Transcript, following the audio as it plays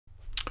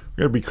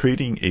We're going to be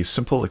creating a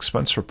simple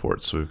expense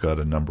report. So we've got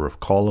a number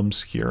of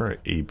columns here,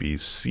 A, B,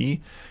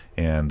 C,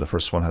 and the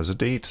first one has a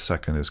date,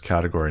 second is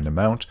category and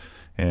amount.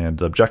 And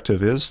the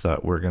objective is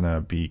that we're going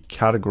to be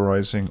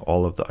categorizing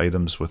all of the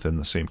items within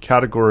the same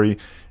category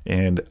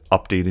and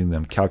updating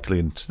them,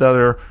 calculating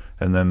together,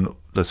 and then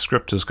the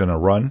script is going to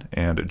run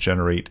and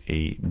generate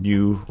a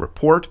new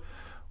report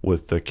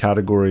with the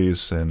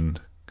categories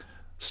and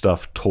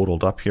stuff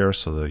totaled up here.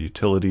 So the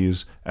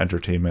utilities,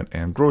 entertainment,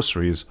 and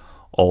groceries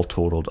all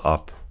totaled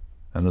up.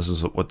 And this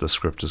is what the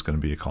script is going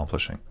to be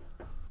accomplishing.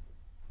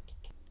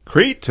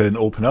 Create and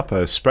open up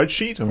a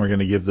spreadsheet, and we're going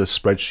to give this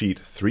spreadsheet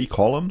 3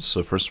 columns.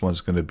 So first one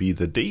is going to be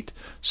the date,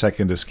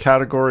 second is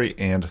category,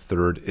 and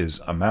third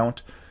is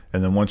amount.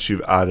 And then once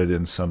you've added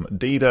in some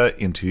data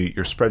into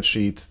your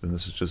spreadsheet, then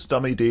this is just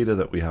dummy data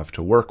that we have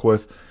to work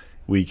with.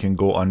 We can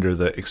go under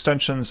the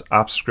extensions,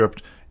 app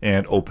script,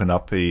 and open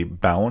up a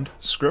bound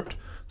script.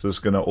 So it's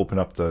going to open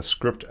up the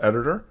script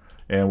editor,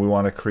 and we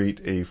want to create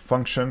a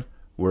function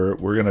where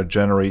we're going to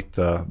generate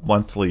the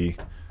monthly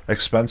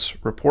expense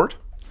report.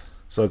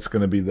 So that's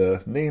going to be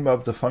the name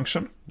of the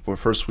function. But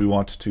first we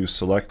want to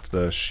select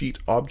the sheet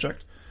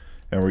object,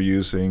 and we're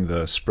using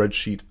the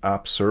spreadsheet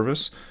app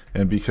service.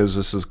 And because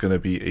this is going to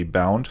be a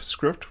bound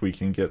script, we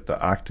can get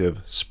the active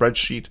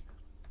spreadsheet,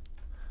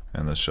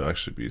 and this should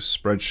actually be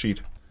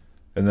spreadsheet.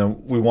 And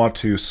then we want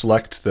to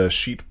select the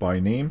sheet by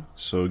name.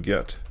 So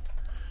get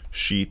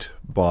sheet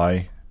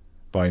by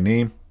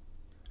name.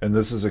 And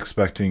this is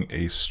expecting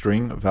a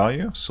string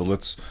value. So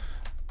let's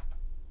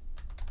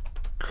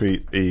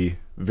create a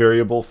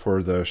variable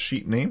for the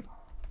sheet name,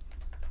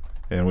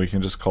 and we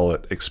can just call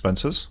it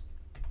expenses.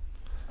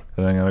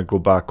 And I'm going to go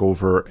back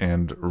over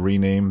and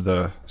rename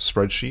the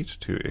spreadsheet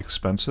to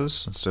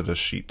expenses instead of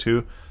sheet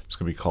 2. It's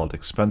going to be called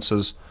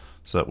expenses,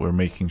 so that we're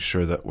making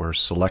sure that we're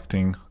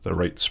selecting the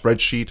right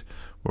spreadsheet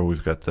where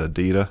we've got the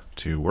data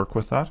to work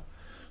with that.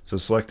 So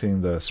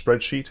selecting the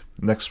spreadsheet.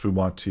 Next we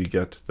want to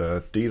get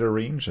the data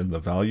range and the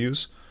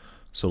values.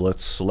 So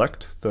let's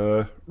select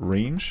the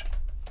range,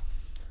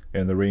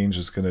 and the range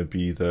is going to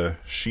be the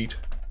sheet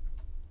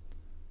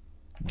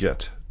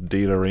get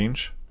data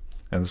range,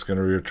 and it's going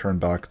to return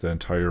back the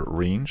entire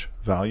range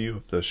value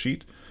of the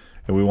sheet.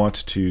 And we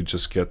want to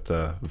just get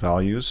the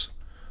values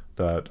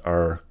that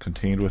are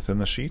contained within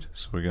the sheet.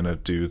 So we're going to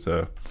do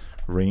the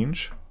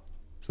range.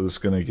 So this is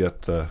going to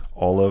get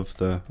all of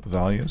the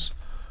values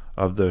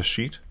of the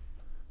sheet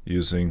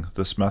using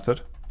this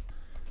method.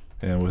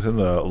 And within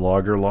the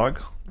logger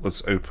log,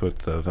 let's output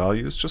the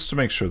values just to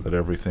make sure that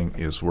everything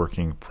is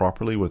working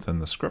properly within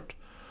the script.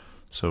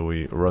 So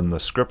we run the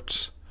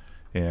script,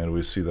 and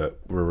we see that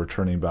we're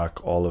returning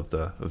back all of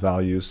the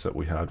values that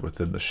we had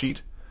within the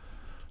sheet.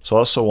 So I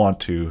also want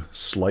to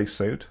slice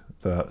out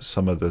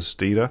some of this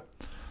data.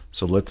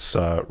 So let's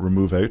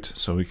remove out.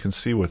 So we can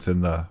see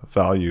within the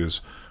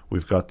values,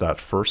 we've got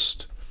that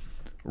first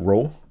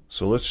row.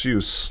 So let's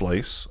use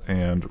slice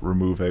and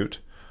remove out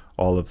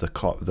all of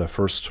the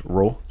first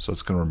row. So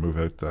it's going to remove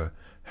out the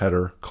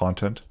header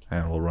content,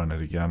 and we'll run it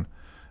again.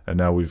 And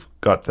now we've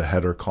got the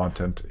header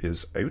content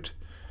is out,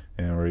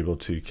 and we're able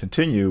to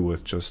continue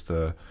with just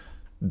the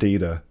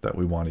data that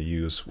we want to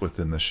use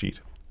within the sheet.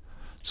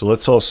 So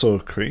let's also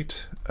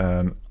create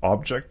an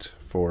object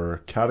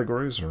for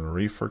categories, or an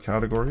array for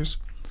categories.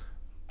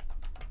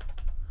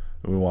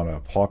 We want to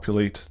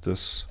populate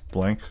this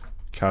blank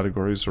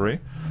categories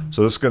array.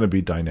 So this is going to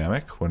be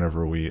dynamic.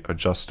 Whenever we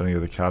adjust any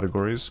of the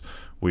categories,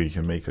 we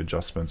can make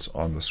adjustments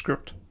on the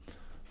script.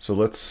 So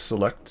let's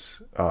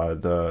select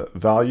the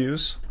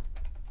values,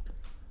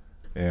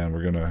 and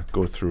we're going to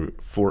go through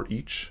for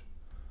each.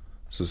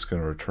 So it's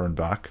going to return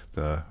back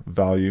the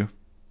value,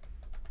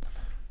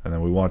 and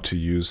then we want to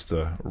use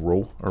the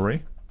row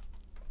array.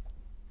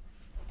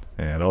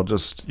 And I'll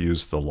just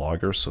use the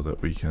logger so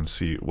that we can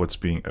see what's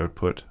being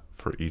output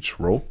for each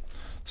row.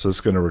 So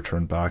it's going to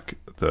return back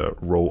the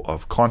row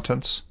of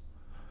contents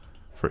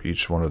for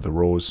each one of the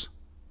rows,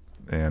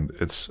 and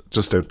it's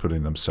just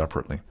outputting them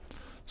separately.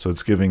 So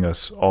it's giving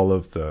us all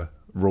of the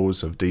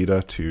rows of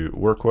data to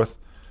work with.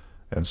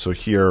 And so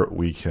here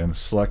we can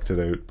select it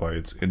out by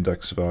its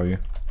index value.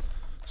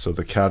 So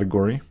the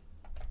category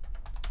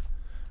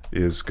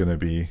is going to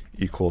be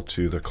equal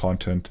to the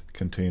content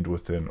contained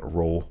within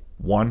row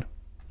 1,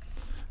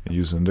 and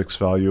use an index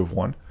value of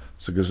 1.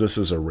 So because this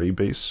is array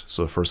based,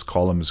 so the first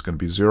column is going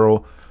to be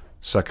 0,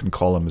 second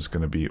column is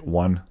going to be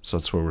 1. So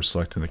that's where we're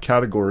selecting the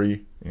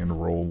category in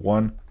row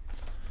 1.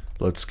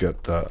 Let's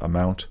get the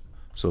amount.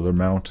 So the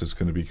amount is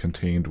going to be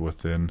contained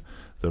within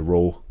the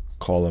row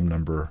column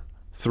number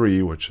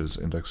 3, which is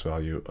index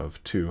value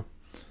of 2.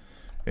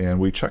 And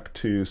we check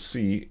to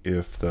see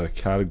if the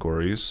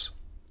categories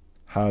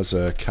has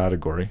a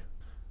category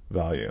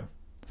value.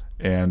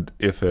 And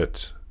if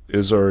it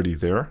is already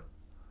there,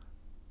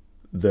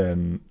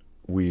 then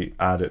we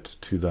add it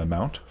to the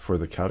amount for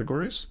the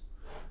categories.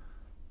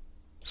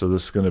 So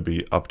this is going to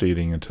be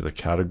updating into the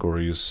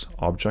categories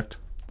object.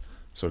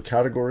 So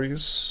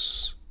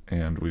categories,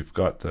 and we've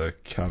got the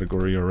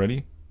category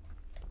already.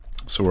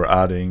 So we're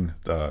adding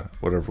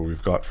whatever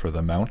we've got for the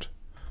amount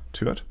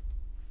to it.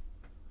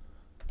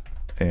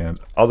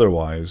 And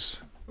otherwise,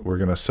 we're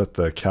going to set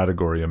the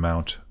category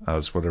amount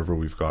as whatever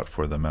we've got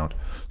for the amount.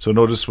 So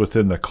notice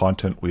within the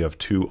content, we have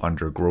 2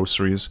 under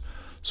groceries.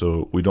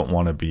 So we don't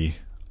want to be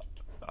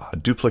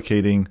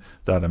duplicating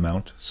that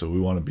amount. So we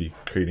want to be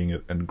creating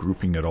it and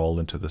grouping it all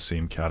into the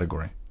same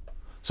category.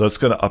 So it's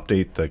going to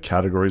update the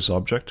categories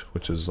object,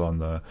 which is on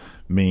the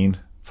main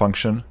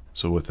function.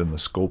 So within the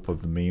scope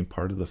of the main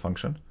part of the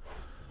function.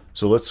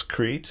 So let's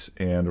create,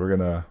 and we're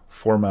going to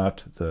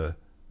format the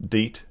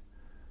date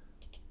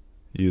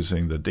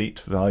using the date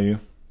value,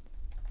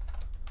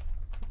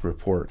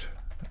 report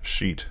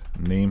sheet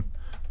name.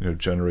 We're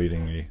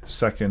generating a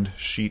second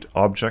sheet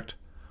object.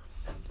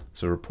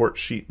 So report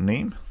sheet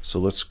name. So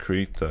let's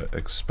create the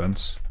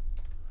expense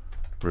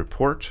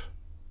report.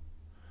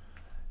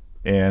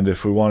 And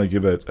if we want to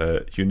give it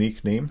a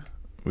unique name,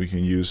 we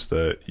can use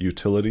the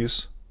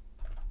utilities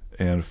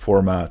and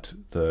format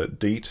the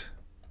date,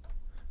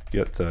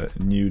 get the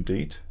new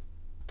date,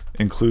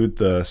 include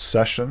the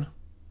session,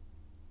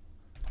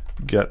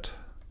 get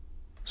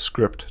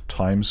script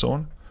time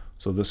zone.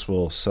 So this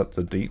will set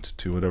the date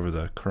to whatever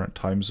the current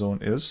time zone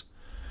is.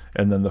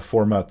 And then the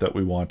format that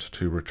we want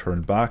to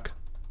return back.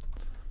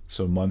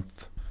 So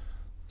month.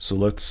 So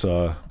let's,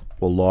 we'll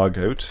log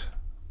out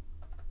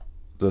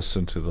this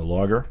into the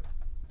logger.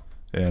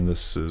 And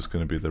this is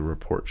going to be the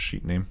report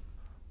sheet name.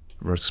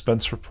 Our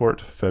expense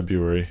report,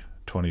 February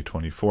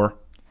 2024.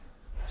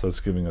 So it's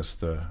giving us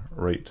the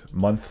right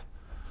month.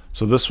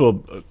 So this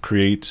will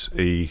create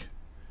a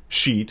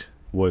sheet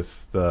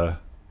with the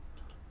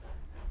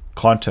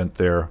content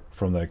there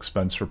from the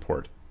expense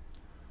report.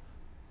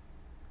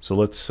 So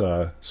let's,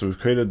 so we've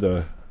created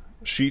the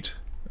sheet,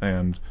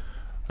 and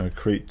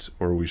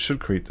we should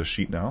create the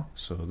sheet now.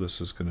 So this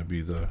is going to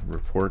be the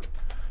report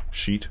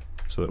sheet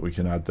so that we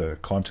can add the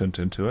content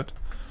into it.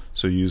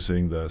 So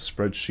using the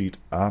Spreadsheet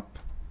app,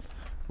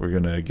 we're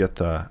going to get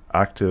the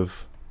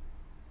active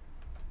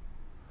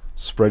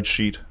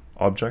spreadsheet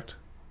object.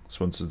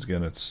 So once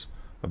again, it's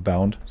a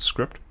bound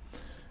script.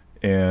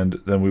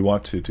 And then we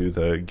want to do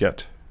the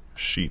get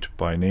sheet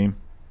by name.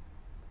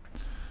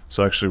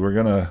 So actually we're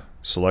going to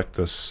select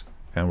this,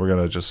 and we're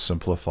going to just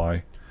simplify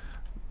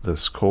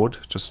this code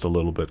just a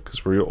little bit,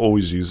 because we're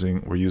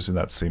using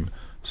that same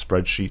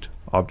spreadsheet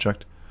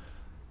object.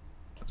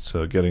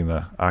 So getting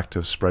the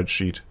active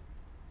spreadsheet.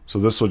 So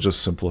this will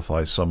just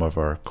simplify some of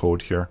our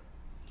code here,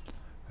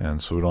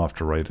 and so we don't have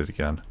to write it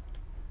again.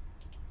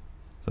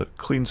 So it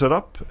cleans it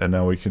up, and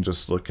now we can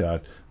just look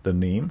at the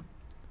name.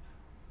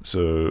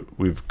 So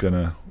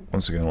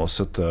once again, we'll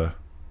set the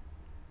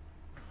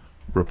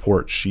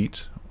report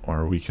sheet,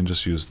 or we can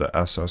just use the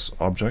SS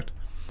object,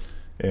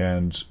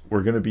 and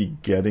we're going to be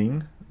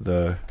getting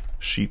the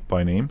sheet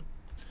by name,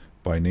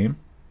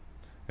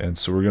 and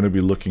so we're going to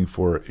be looking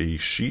for a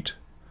sheet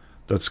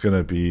that's going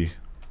to be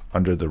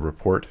under the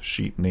report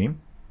sheet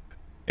name.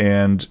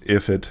 And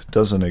if it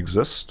doesn't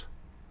exist,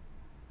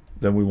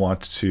 then we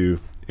want to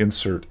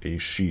insert a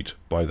sheet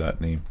by that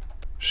name,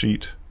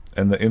 sheet.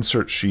 And the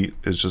insert sheet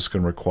is just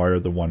going to require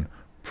the one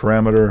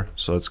parameter,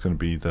 so it's going to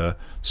be the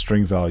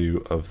string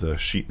value of the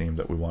sheet name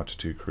that we want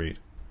to create.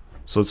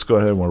 So let's go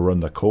ahead and we'll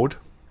run the code,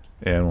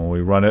 and when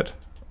we run it,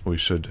 we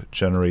should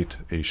generate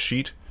a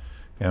sheet.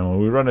 And when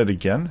we run it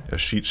again, a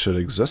sheet should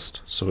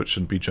exist, so it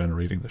shouldn't be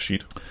generating the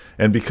sheet.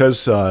 And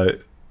because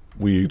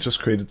we just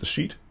created the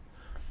sheet,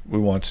 we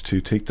want to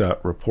take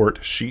that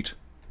report sheet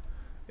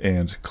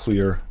and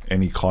clear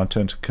any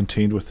content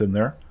contained within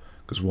there,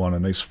 because we want a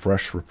nice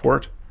fresh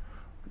report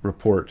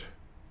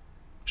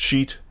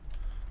sheet.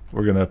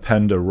 We're going to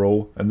append a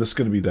row, and this is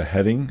going to be the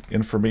heading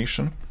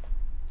information.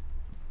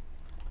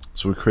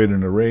 So we create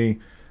an array,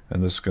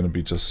 and this is going to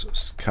be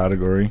just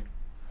category,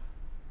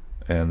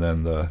 and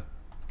then the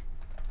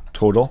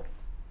total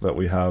that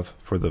we have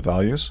for the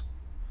values.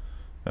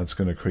 That's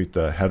going to create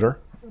the header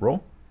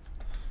row.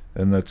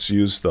 And let's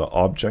use the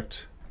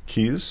object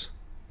keys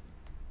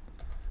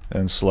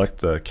and select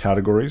the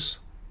categories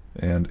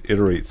and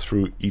iterate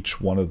through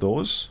each one of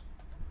those.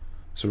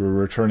 So we're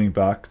returning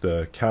back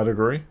the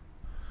category,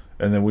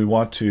 and then we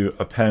want to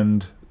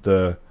append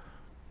the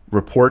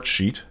report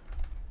sheet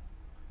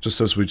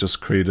just as we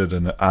just created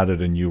and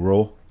added a new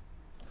row.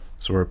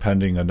 So we're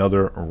appending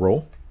another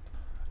row,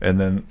 and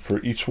then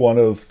for each one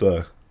of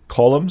the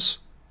columns,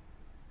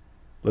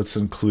 let's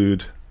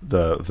include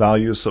the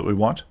values that we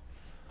want.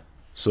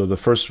 So the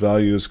first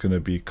value is going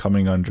to be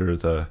coming under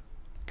the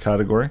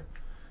category,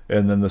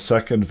 and then the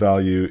second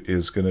value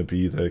is going to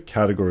be the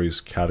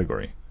category's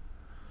category.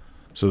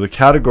 So the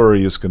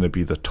category is going to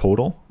be the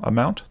total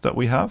amount that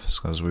we have,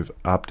 because we've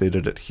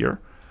updated it here.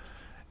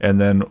 And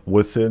then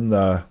within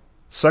the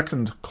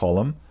second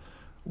column,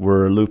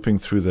 we're looping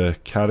through the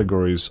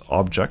categories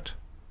object,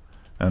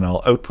 and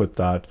I'll output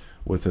that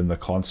within the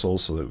console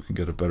so that we can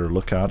get a better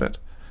look at it.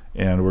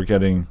 And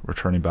we're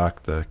returning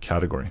back the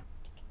category.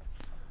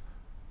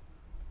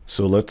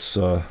 So let's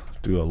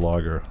do a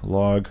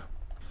log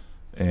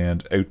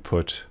and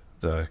output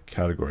the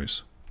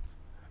categories.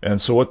 And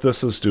so what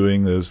this is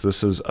doing is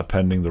this is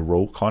appending the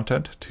row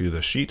content to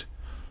the sheet.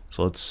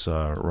 So let's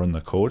run the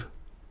code.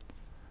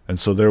 And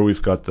so there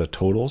we've got the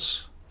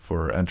totals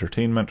for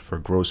entertainment, for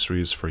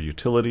groceries, for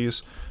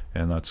utilities,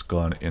 and that's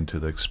gone into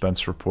the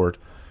expense report.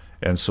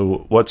 And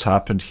so what's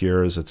happened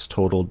here is it's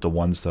totaled the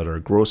ones that are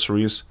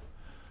groceries.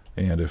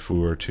 And if we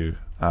were to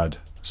add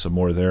some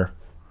more there,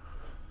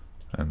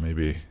 and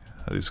maybe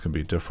these can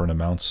be different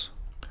amounts,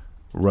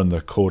 run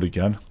the code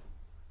again.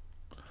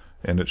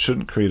 And it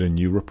shouldn't create a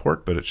new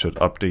report, but it should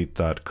update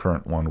that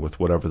current one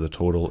with whatever the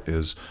total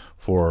is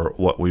for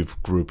what we've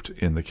grouped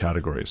in the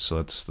categories. So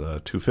that's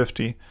the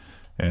 250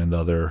 and the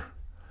other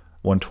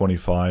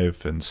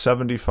 125 and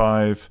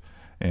 75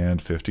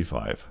 and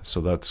 55. So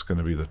that's going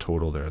to be the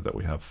total there that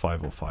we have,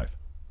 505.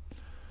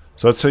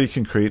 So that's how you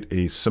can create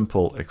a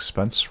simple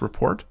expense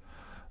report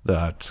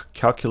that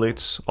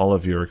calculates all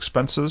of your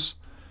expenses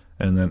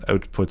and then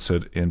outputs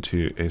it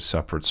into a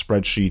separate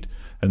spreadsheet.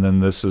 And then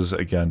this is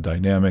again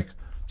dynamic.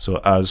 So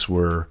as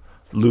we're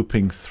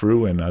looping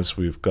through and as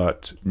we've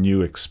got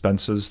new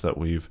expenses that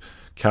we've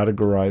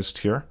categorized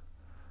here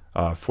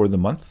for the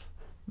month,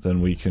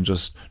 then we can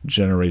just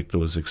generate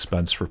those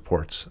expense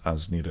reports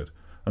as needed.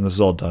 And this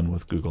is all done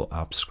with Google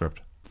Apps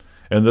Script.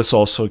 And this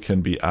also can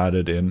be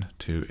added in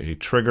to a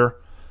trigger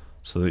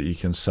so that you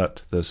can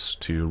set this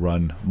to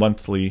run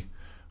monthly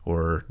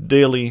or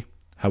daily,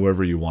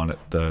 however you want it,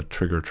 the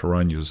trigger to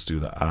run. You just do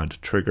the add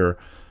trigger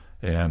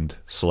and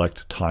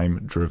select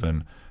time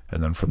driven.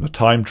 And then from the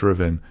time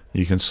driven,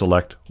 you can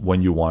select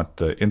when you want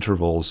the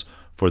intervals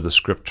for the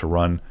script to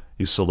run.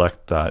 You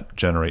select that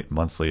generate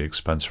monthly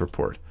expense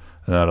report.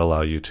 And that'll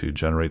allow you to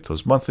generate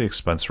those monthly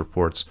expense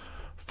reports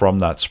from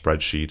that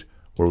spreadsheet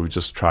where we're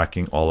just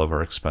tracking all of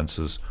our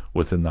expenses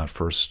within that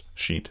first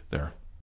sheet there.